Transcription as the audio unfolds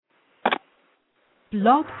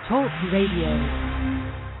Blog Talk Radio.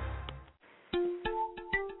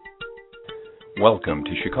 Welcome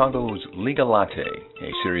to Chicago's Legal Latte,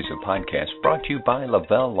 a series of podcasts brought to you by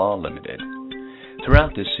Lavelle Law Limited.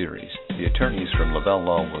 Throughout this series, the attorneys from Lavelle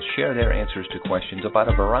Law will share their answers to questions about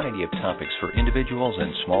a variety of topics for individuals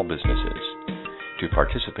and small businesses. To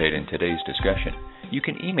participate in today's discussion, you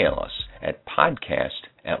can email us at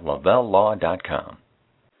podcast@lavellelaw.com.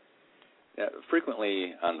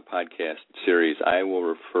 Frequently on the podcast series, I will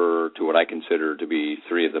refer to what I consider to be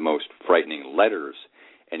three of the most frightening letters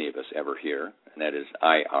any of us ever hear, and that is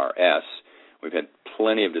IRS. We've had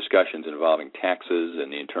plenty of discussions involving taxes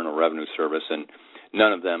and the Internal Revenue Service, and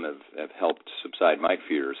none of them have helped subside my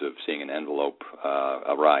fears of seeing an envelope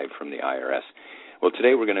arrive from the IRS. Well,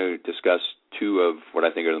 today we're going to discuss two of what I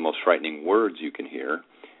think are the most frightening words you can hear,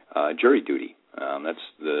 jury duty. That's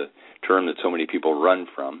the term that so many people run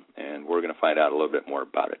from, and we're going to find out a little bit more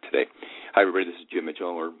about it today. Hi, everybody. This is Jim Mitchell,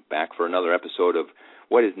 and we're back for another episode of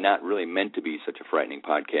what is not really meant to be such a frightening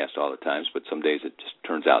podcast all the times, but some days it just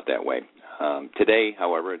turns out that way. Today,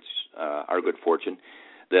 however, it's our good fortune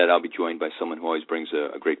that I'll be joined by someone who always brings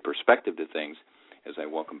a great perspective to things as I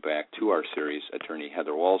welcome back to our series attorney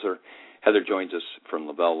Heather Walzer. Heather joins us from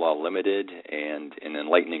Lavelle Law Limited, and an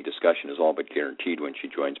enlightening discussion is all but guaranteed when she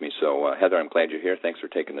joins me. So, Heather, I'm glad you're here. Thanks for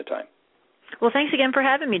taking the time. Well, thanks again for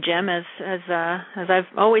having me, Jim. As I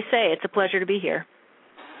always say, it's a pleasure to be here.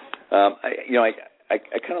 I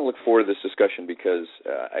kind of look forward to this discussion because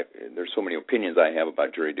there's so many opinions I have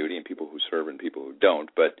about jury duty and people who serve and people who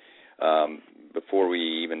don't. But before we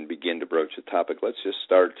even begin to broach the topic, let's just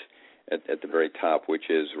start at the very top, which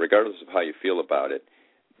is, regardless of how you feel about it,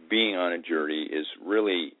 being on a jury is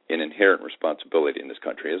really an inherent responsibility in this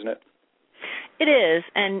country, isn't it? It is,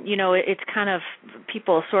 and, it's kind of,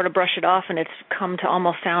 people sort of brush it off, and it's come to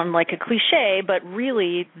almost sound like a cliche, but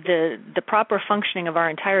really the proper functioning of our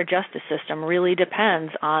entire justice system really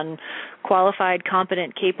depends on qualified,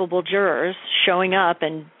 competent, capable jurors showing up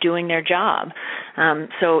and doing their job.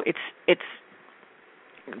 So it's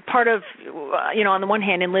part of, on the one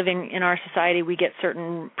hand, in living in our society, we get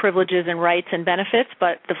certain privileges and rights and benefits,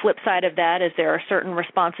 but the flip side of that is there are certain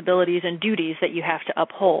responsibilities and duties that you have to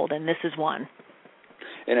uphold, and this is one.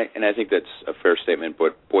 And I think that's a fair statement,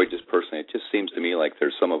 but boy, just personally, it just seems to me like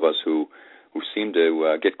there's some of us who seem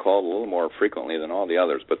to get called a little more frequently than all the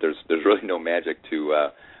others, but there's really no magic to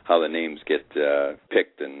how the names get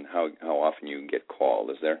picked and how often you get called,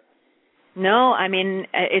 is there? No, I mean,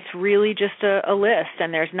 it's really just a list,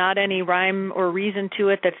 and there's not any rhyme or reason to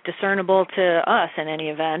it that's discernible to us in any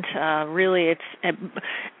event. Really,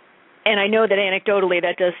 and I know that anecdotally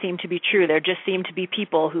that does seem to be true. There just seem to be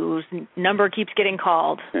people whose number keeps getting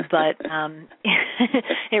called, but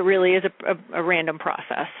it really is a random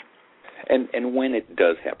process. And when it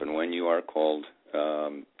does happen, when you are called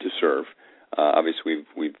to serve, obviously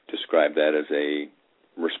we've described that as a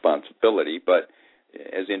responsibility, but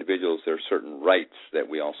as individuals, there are certain rights that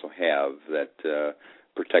we also have that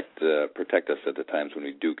protect us at the times when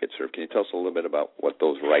we do get served. Can you tell us a little bit about what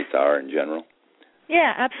those rights are in general?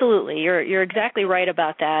 Yeah, absolutely. You're exactly right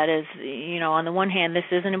about that. As on the one hand, this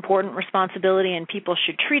is an important responsibility, and people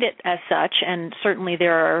should treat it as such. And certainly,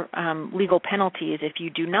 there are legal penalties if you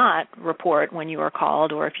do not report when you are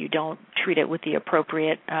called, or if you don't treat it with the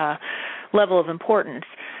appropriate level of importance.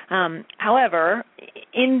 However,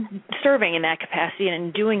 in serving in that capacity and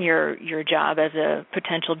in doing your job as a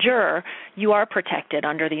potential juror, you are protected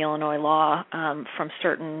under the Illinois law from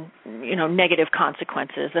certain, negative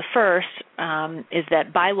consequences. The first is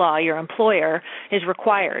that by law, your employer is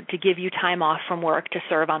required to give you time off from work to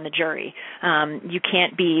serve on the jury. You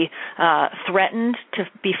can't be threatened to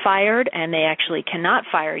be fired, and they actually cannot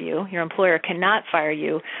fire you. Your employer cannot fire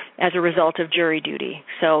you as a result of jury duty.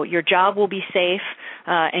 So your job will be safe,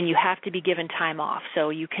 and you have to be given time off. So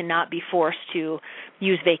you cannot be forced to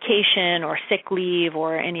use vacation or sick leave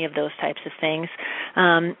or any of those types of things.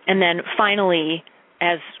 And then finally,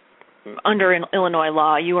 as under Illinois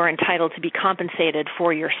law, you are entitled to be compensated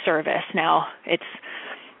for your service. Now,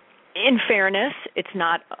 in fairness, it's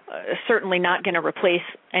not certainly not going to replace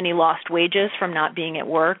any lost wages from not being at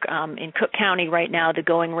work. In Cook County right now, the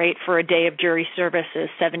going rate for a day of jury service is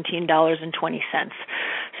 $17.20.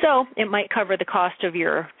 So it might cover the cost of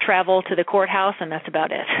your travel to the courthouse, and that's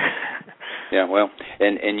about it. Yeah, well,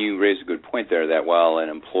 and you raise a good point there that while an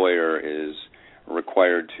employer is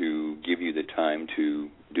required to give you the time to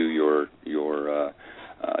do your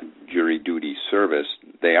jury duty service,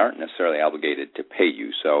 they aren't necessarily obligated to pay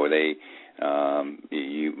you. So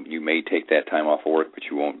you may take that time off of work, but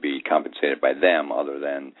you won't be compensated by them other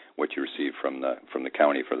than what you receive from the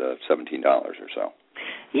county for the $17 or so.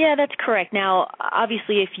 Yeah, that's correct. Now,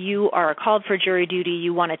 obviously, if you are called for jury duty,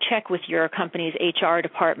 you want to check with your company's HR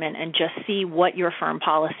department and just see what your firm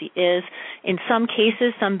policy is. In some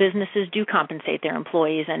cases, some businesses do compensate their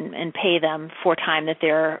employees and pay them for time that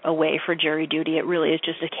they're away for jury duty. It really is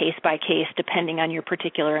just a case-by-case depending on your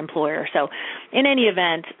particular employer. So in any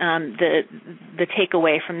event, the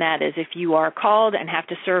takeaway from that is if you are called and have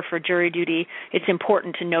to serve for jury duty, it's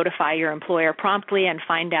important to notify your employer promptly and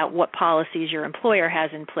find out what policies your employer has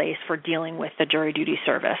in place for dealing with the jury duty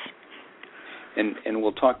service. And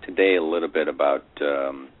we'll talk today a little bit about,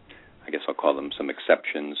 I guess I'll call them some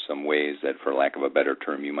exceptions, some ways that, for lack of a better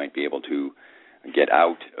term, you might be able to get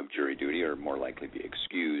out of jury duty or more likely be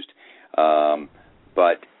excused.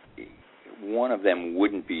 But one of them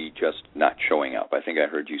wouldn't be just not showing up. I think I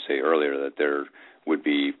heard you say earlier that there would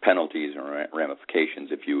be penalties or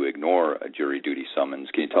ramifications if you ignore a jury duty summons.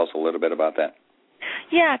 Can you tell us a little bit about that?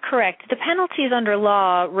 Yeah, correct. The penalties under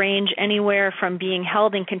law range anywhere from being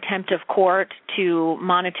held in contempt of court to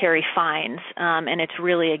monetary fines, and it's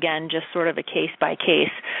really, again, just sort of a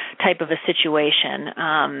case-by-case type of a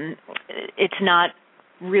situation. It's not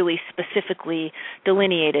really specifically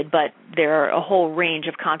delineated, but there are a whole range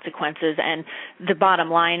of consequences, and the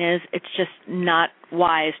bottom line is it's just not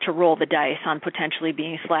wise to roll the dice on potentially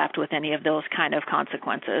being slapped with any of those kind of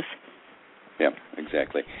consequences. Yeah,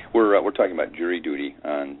 exactly. We're talking about jury duty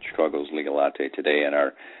on Chicago's Legal Latte today, and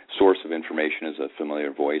our source of information is a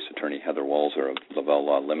familiar voice. Attorney Heather Walzer of Lavelle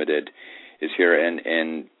Law Limited is here, and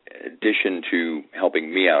in addition to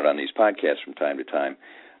helping me out on these podcasts from time to time,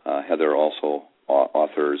 Heather also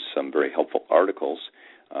authors some very helpful articles.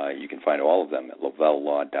 You can find all of them at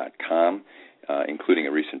lavellelaw.com, including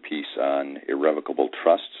a recent piece on irrevocable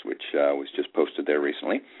trusts, which was just posted there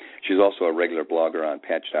recently. She's also a regular blogger on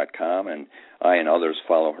Patch.com, and I and others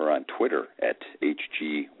follow her on Twitter at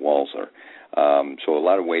HGWalzer. So a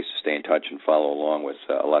lot of ways to stay in touch and follow along with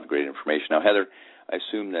a lot of great information. Now, Heather, I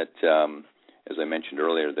assume that, as I mentioned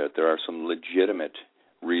earlier, that there are some legitimate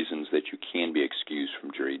reasons that you can be excused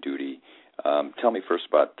from jury duty. Tell me first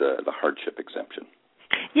about the hardship exemption.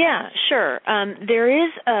 Yeah, sure. There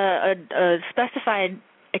is a specified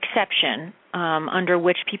exception under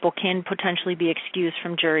which people can potentially be excused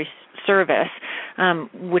from jury service,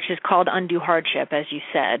 which is called undue hardship, as you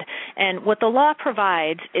said. And what the law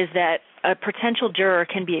provides is that a potential juror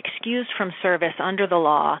can be excused from service under the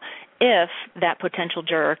law if that potential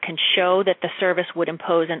juror can show that the service would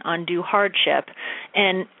impose an undue hardship.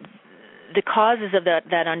 And the causes of that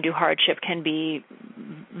undue hardship can be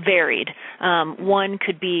varied. One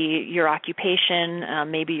could be your occupation,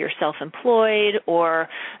 maybe you're self-employed, or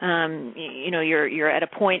you're at a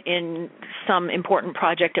point in some important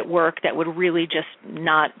project at work that would really just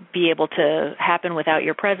not be able to happen without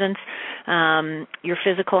your presence. Your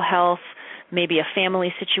physical health, maybe a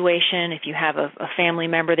family situation, if you have a family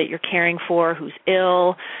member that you're caring for who's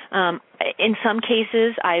ill. In some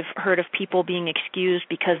cases, I've heard of people being excused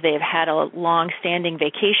because they've had a long-standing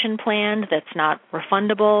vacation planned that's not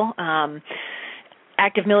refundable.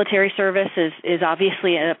 Active military service is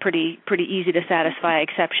obviously a pretty easy to satisfy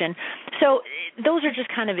exception. So those are just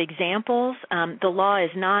kind of examples. The law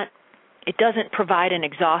is not, it doesn't provide an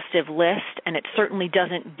exhaustive list, and it certainly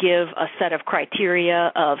doesn't give a set of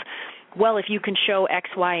criteria of, well, if you can show X,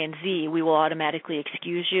 Y, and Z, we will automatically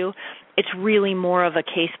excuse you. It's really more of a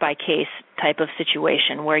case-by-case type of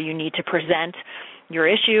situation where you need to present your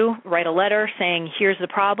issue, write a letter saying, here's the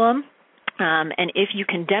problem, and if you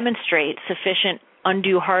can demonstrate sufficient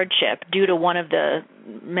undue hardship due to one of the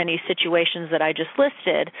many situations that I just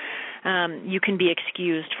listed, you can be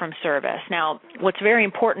excused from service. Now, what's very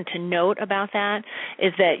important to note about that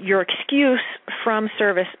is that your excuse from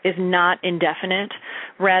service is not indefinite.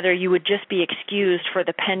 Rather, you would just be excused for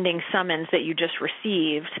the pending summons that you just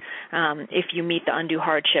received if you meet the undue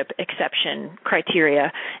hardship exception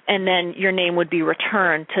criteria, and then your name would be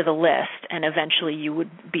returned to the list, and eventually you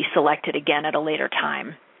would be selected again at a later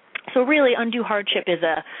time. So really, undue hardship is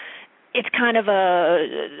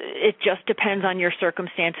it just depends on your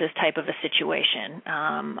circumstances type of a situation.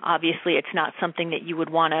 Obviously, it's not something that you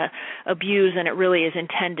would want to abuse, and it really is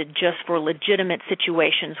intended just for legitimate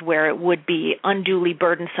situations where it would be unduly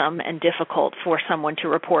burdensome and difficult for someone to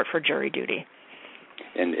report for jury duty.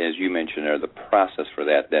 And as you mentioned there, the process for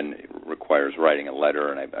that then requires writing a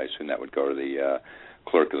letter, and I assume that would go to the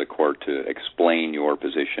clerk of the court to explain your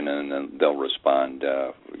position, and then they'll respond,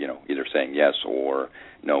 either saying yes or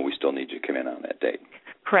no, we still need you to come in on that date.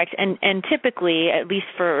 Correct. And typically, at least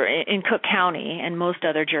in Cook County and most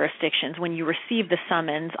other jurisdictions, when you receive the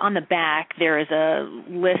summons, on the back there is a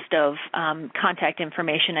list of contact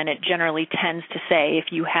information, and it generally tends to say if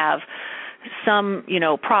you have some,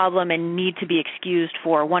 problem and need to be excused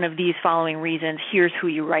for one of these following reasons, here's who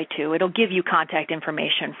you write to. It'll give you contact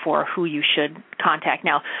information for who you should contact.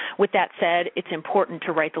 Now, with that said, it's important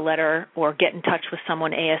to write the letter or get in touch with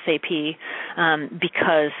someone ASAP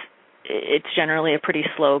because it's generally a pretty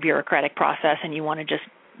slow bureaucratic process, and you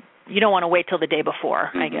don't want to wait till the day before,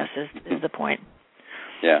 I guess is the point.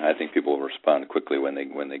 Yeah, I think people will respond quickly when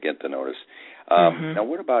they get the notice. Now,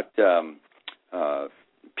 what about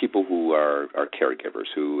people who are caregivers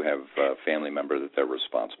who have a family member that they're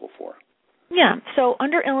responsible for? Yeah, so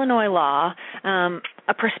under Illinois law,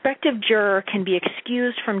 a prospective juror can be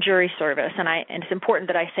excused from jury service, and it's important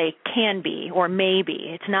that I say can be or may be.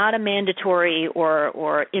 It's not a mandatory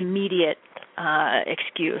or immediate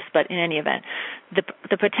excuse, but in any event,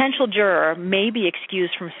 the potential juror may be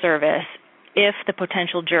excused from service if the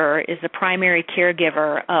potential juror is the primary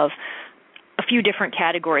caregiver of a few different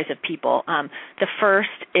categories of people. The first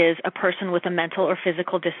is a person with a mental or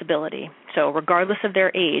physical disability. So regardless of their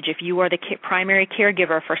age, if you are the primary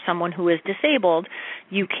caregiver for someone who is disabled,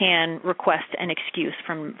 you can request an excuse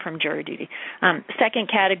from jury duty. Second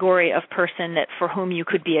category of person that for whom you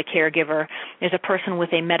could be a caregiver is a person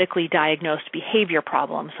with a medically diagnosed behavior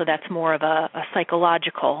problem. So that's more of a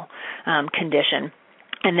psychological condition.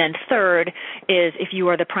 And then third is if you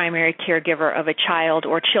are the primary caregiver of a child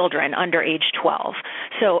or children under age 12.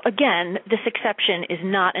 So again, this exception is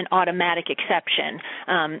not an automatic exception.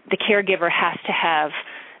 The caregiver has to have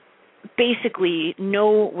basically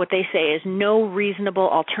what they say is no reasonable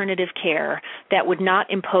alternative care that would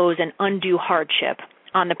not impose an undue hardship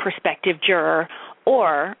on the prospective juror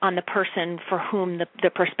or on the person for whom the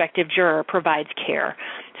prospective juror provides care.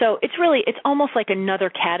 So it's almost like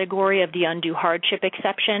another category of the undue hardship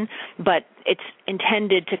exception, but it's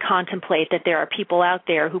intended to contemplate that there are people out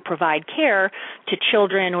there who provide care to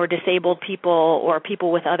children or disabled people or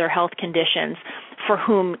people with other health conditions for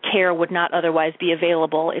whom care would not otherwise be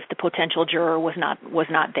available if the potential juror was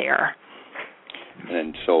not there.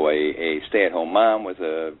 And so a stay-at-home mom with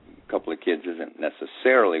a couple of kids isn't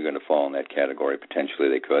necessarily going to fall in that category. Potentially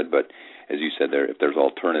they could, but as you said, if there's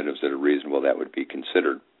alternatives that are reasonable, that would be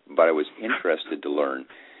considered. But I was interested to learn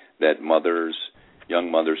that young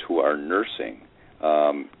mothers who are nursing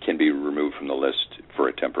can be removed from the list for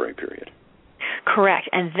a temporary period. Correct,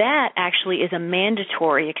 and that actually is a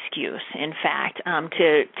mandatory excuse, in fact,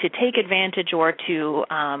 to take advantage or to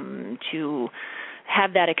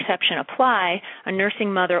have that exception apply. A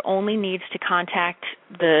nursing mother only needs to contact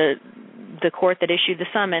the court that issued the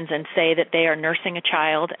summons and say that they are nursing a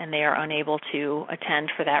child and they are unable to attend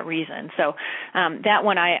for that reason. So that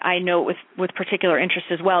one I note with particular interest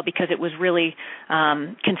as well, because it was really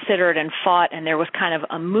considered and fought, and there was kind of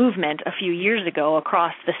a movement a few years ago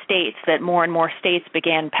across the states that more and more states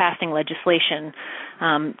began passing legislation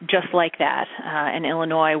just like that. And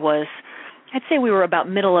Illinois was, I'd say we were about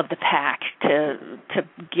middle of the pack to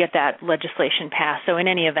get that legislation passed. So in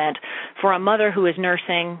any event, for a mother who is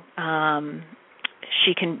nursing,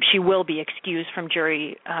 she will be excused from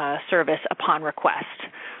jury service upon request.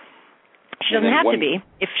 She doesn't have to be.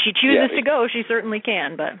 If she chooses to go, she certainly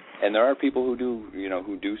can. But and there are people who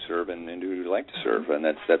do serve and who like to serve, and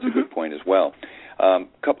that's a good point as well.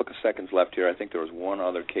 Couple of seconds left here. I think there was one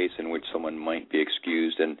other case in which someone might be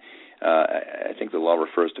excused, and I think the law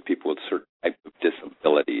refers to people with certain types of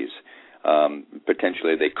disabilities.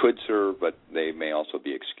 Potentially they could serve, but they may also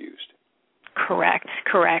be excused. Correct.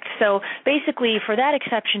 So basically, for that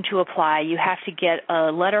exception to apply, you have to get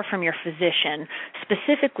a letter from your physician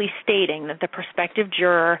specifically stating that the prospective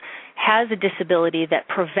juror has a disability that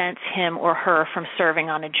prevents him or her from serving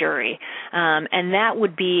on a jury. And that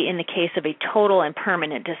would be in the case of a total and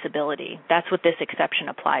permanent disability. That's what this exception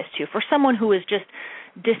applies to. For someone who is just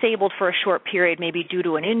disabled for a short period, maybe due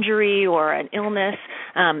to an injury or an illness,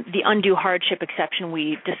 the undue hardship exception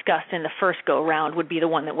we discussed in the first go-round would be the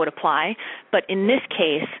one that would apply. But in this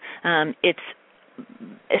case, it's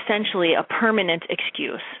essentially a permanent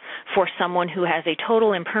excuse for someone who has a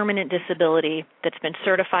total and permanent disability that's been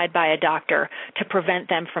certified by a doctor to prevent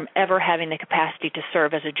them from ever having the capacity to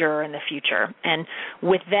serve as a juror in the future. And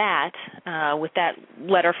with that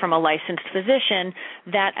letter from a licensed physician,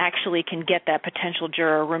 that actually can get that potential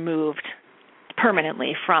juror removed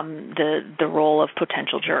permanently from the role of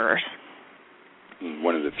potential jurors.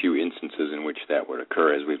 One of the few instances in which that would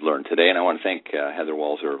occur, as we've learned today. And I want to thank Heather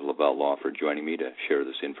Walser of Lavelle Law for joining me to share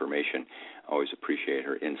this information. I always appreciate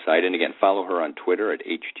her insight. And again, follow her on Twitter at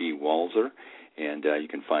HGWalser, and you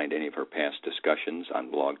can find any of her past discussions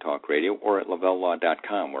on Blog Talk Radio or at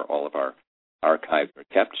lavellelaw.com, where all of our archived or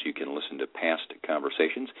kept, so you can listen to past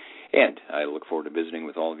conversations. And I look forward to visiting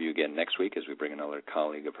with all of you again next week as we bring another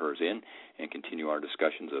colleague of hers in and continue our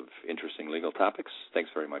discussions of interesting legal topics. Thanks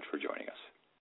very much for joining us.